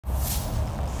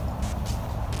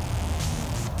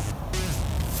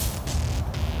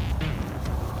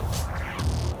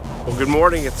Well, good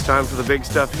morning. It's time for the big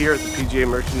stuff here at the PGA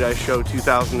Merchandise Show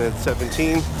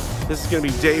 2017. This is going to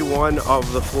be day one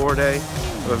of the floor day,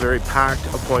 a very packed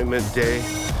appointment day.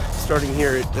 Starting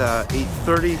here at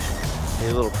 8:30,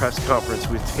 a little press conference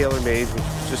with TaylorMade, which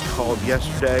was just called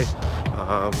yesterday.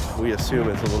 We assume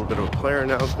it's a little bit of a player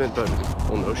announcement, but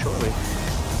we'll know shortly.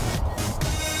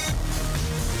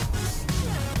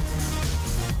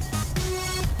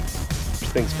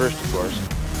 First things first, of course,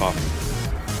 coffee.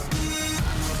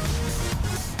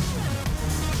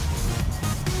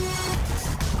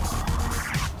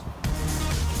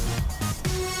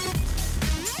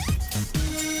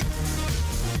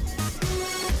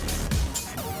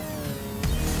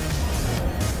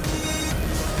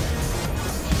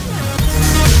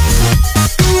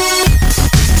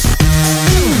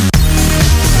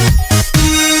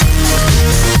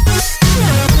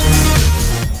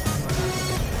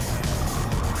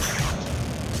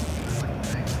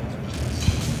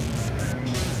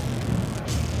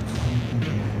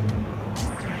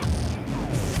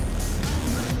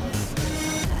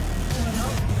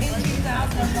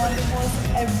 It was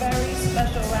a very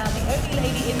special round. The only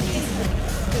lady in history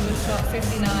who was shot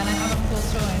 59, and I'm of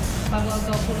course showing my World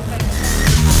Golf Hall of Fame.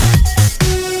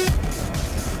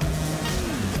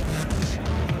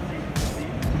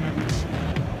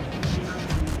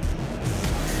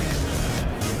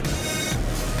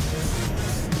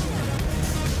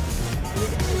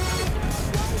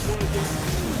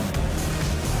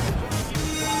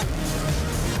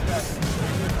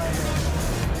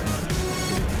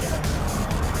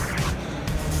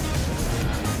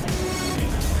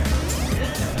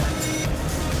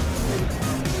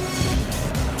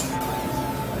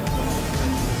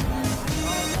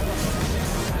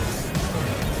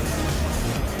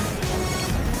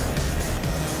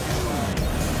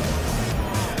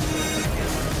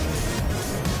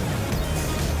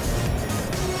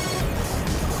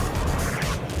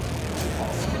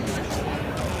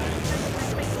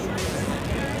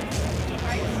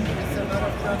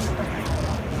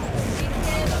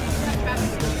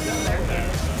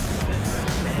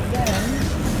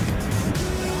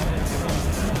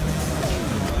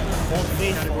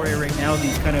 Category right now,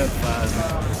 these kind of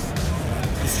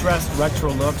distressed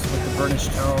retro looks with the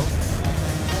burnished toe.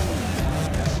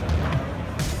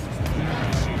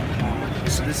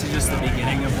 So this is just the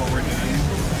beginning of what we're doing.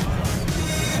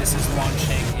 This is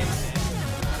launching in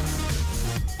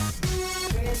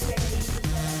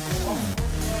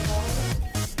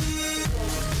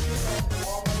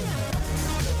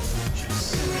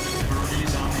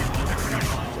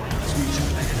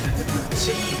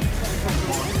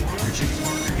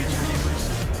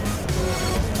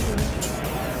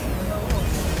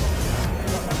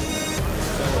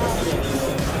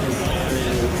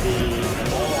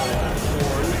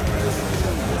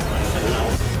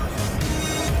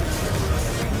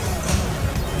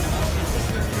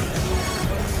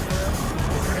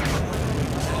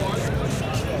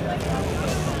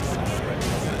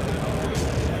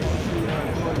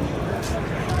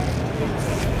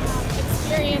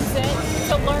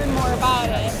to learn more about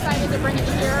it. Excited to bring it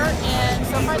here, and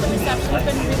so far the reception has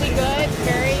been really good.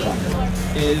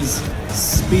 Is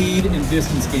speed and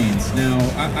distance gains. Now,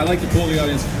 I like to poll the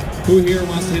audience. Who here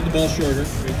wants to hit the ball shorter?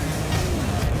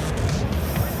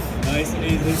 Nice and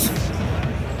easy.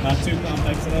 Not too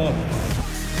complex at all.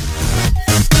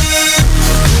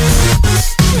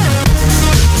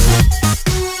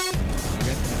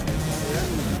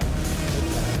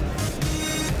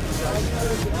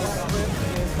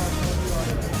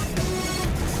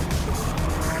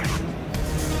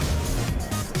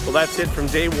 Well, that's it from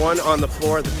day one on the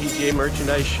floor at the PGA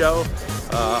Merchandise Show.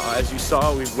 As you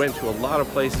saw, we went to a lot of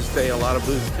places today, a lot of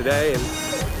booths today, and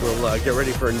we'll get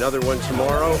ready for another one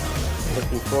tomorrow.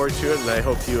 Looking forward to it, and I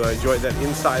hope you enjoyed that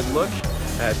inside look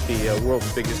at the world's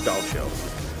biggest golf show.